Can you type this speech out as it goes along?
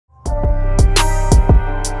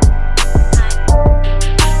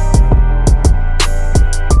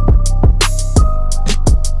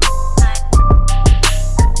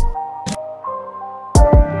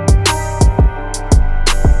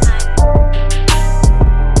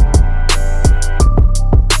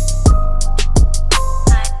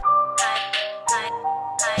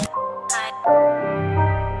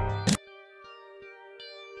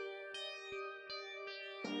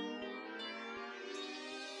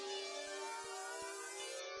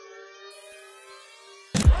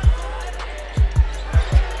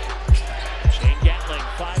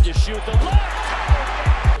you with the look.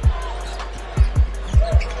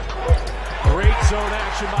 Great zone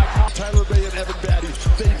action by Tyler Bey and Evan Batty.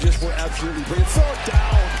 They just were absolutely brilliant. Throw it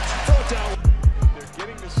down. Throw it down. They're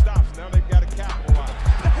getting the stops. Now they've got to capitalize.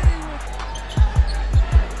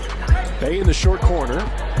 Bey in the short corner.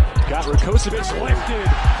 Got Rakocevic lifted.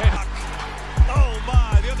 Oh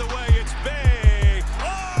my, the other way, it's Bey. Oh,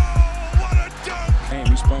 what a dunk!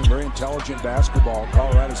 He's playing very intelligent basketball.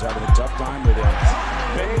 Colorado's having a tough time with him.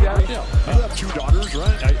 Bey, You have two daughters,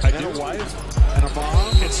 right? I and do. a wife and a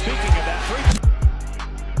mom. And speaking of that,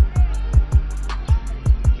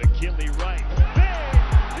 McKinley Wright.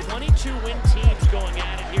 22 win teams going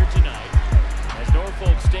at it here tonight. As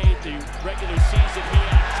Norfolk State, the regular season, he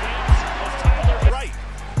had a chance of Tyler Right.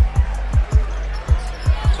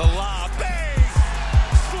 The lob, Bey,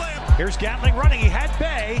 slip. Here's Gatling running. He had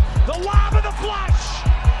Bey. The lob and the flush.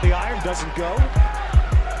 The iron doesn't go.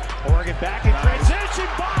 Oregon back in transition.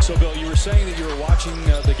 So, Bill, you were saying that you were watching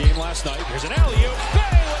the game last night. Here's an alley-oop.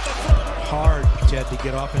 Bey with the hard, Ted, to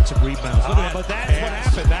get offensive rebounds. but that's what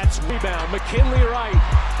happened. That's rebound. McKinley Wright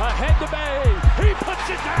ahead to Bey. He puts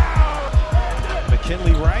it down.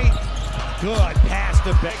 McKinley Wright. Good pass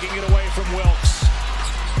to Bey. Taking it away from Wilkes.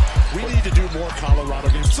 We need to do more Colorado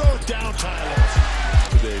games. Throw it down, Tyler.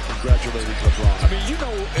 Today, congratulating LeBron. I mean, you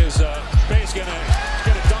know, is Bey's going to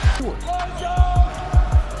get a dunk to it. All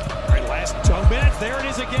right, last 2 minutes. There it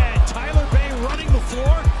is again. Tyler Bey running the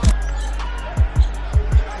floor.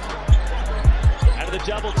 Out of the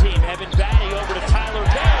double team, Evan Batty over to Tyler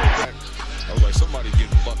Bey. I was like, somebody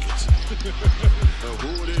getting buckets. Know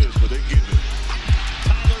who it is, but they getting it.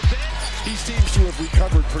 Tyler Bey. He seems to have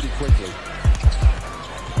recovered pretty quickly.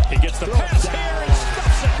 He gets the pass here and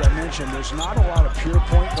stuffs it. As I mentioned, there's not a lot of pure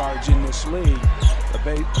point guards in this league.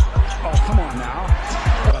 Oh, come on now.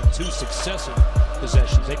 About 2 successive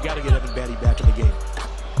possessions. They've got to get Evan Batty back in the game.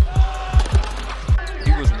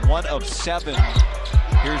 He was 1 of 7.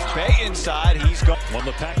 Here's Bey inside. He's gone. Won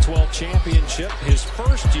the Pac-12 championship his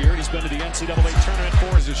first year. He's been to the NCAA tournament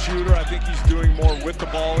for As a shooter, I think he's doing more with the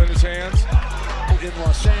ball in his hands. In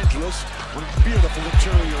Los Angeles, with beautiful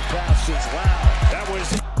interior passes. Wow. That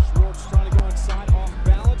was Schwartz trying to go inside, off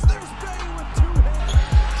balance. There's Bey with 2 hands.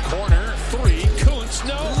 corner 3. Kuntz,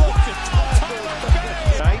 no. Look at Tyler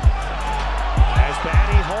Bey. as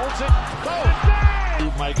Batty holds it.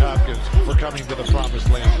 Mike Hopkins for coming to the promised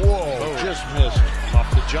land. Whoa, just missed.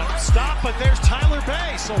 Off the jump stop, but there's Tyler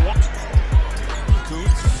Bey. So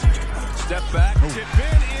Kuntz, step back, tip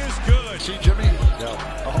in is good. See Jimmy? No.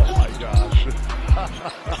 Oh my gosh.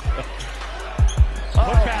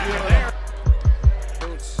 put back in there.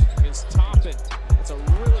 Kuntz against Toppin. That's a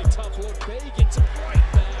really tough look. Bey gets it right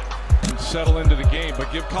back. Settle into the game,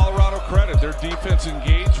 but give Colorado credit. Their defense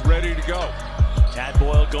engaged, ready to go. Tad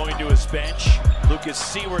Boyle going to his bench. Lucas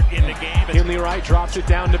Seward in the game. McKinley Wright drops it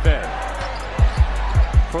down to Bey.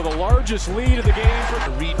 For the largest lead of the game.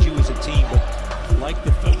 To read you as a team, but like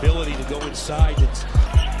the ability to go inside. It's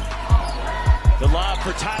The lob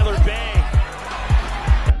for Tyler Bey.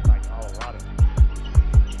 By Colorado.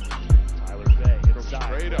 Tyler Bey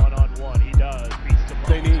inside, one-on-one. He does. Beats the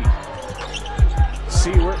they need.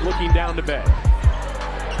 Seward looking down to Bey.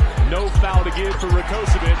 No foul to give for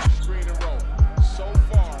Rakocevic. Screen and roll. So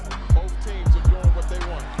far, both teams are doing what they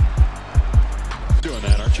want. Doing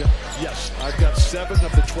that, aren't you? Yes, I've got 7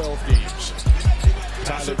 of the 12 games.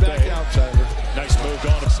 Pass it back out, Tyler. Nice move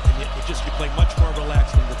on him. and you just you play much more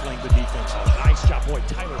relaxed when you're playing good defense. Nice job, boy.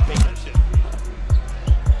 Tyler Bey.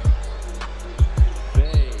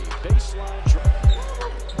 Bey, baseline drop.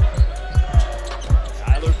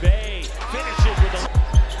 Tyler Bey finishes with a...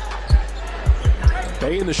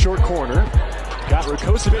 Bey in the short corner. Got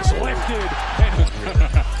Rakocevic lifted.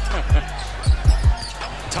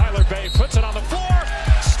 Tyler Bey puts it on the floor.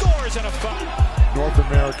 Scores and a foul. North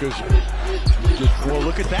America's just Well,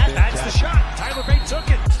 look at that. That's the shot. Tyler Bey took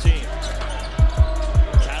it. Team.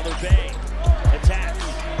 Tyler Bey attacks.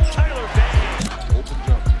 Tyler Bey. Open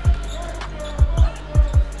jump.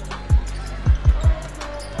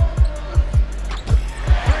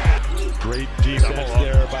 great defense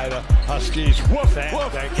there by the Huskies. Woof,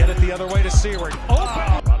 woof. They get it the other way to Seward.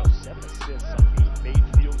 Open. 7 assists on 8 made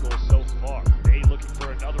field goals so far. Bey looking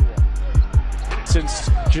for another one. Since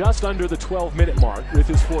just under the 12-minute mark with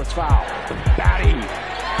his 4th foul. Batty.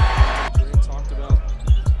 Grant talked about to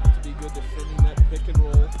be good defending that pick and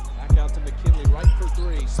roll. Back out to McKinley, right for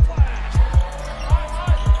 3. Splash.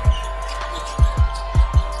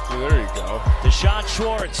 There you go. Deshaun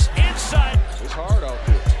Schwartz inside. It's hard out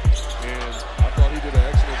there. And I thought he did an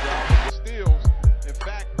excellent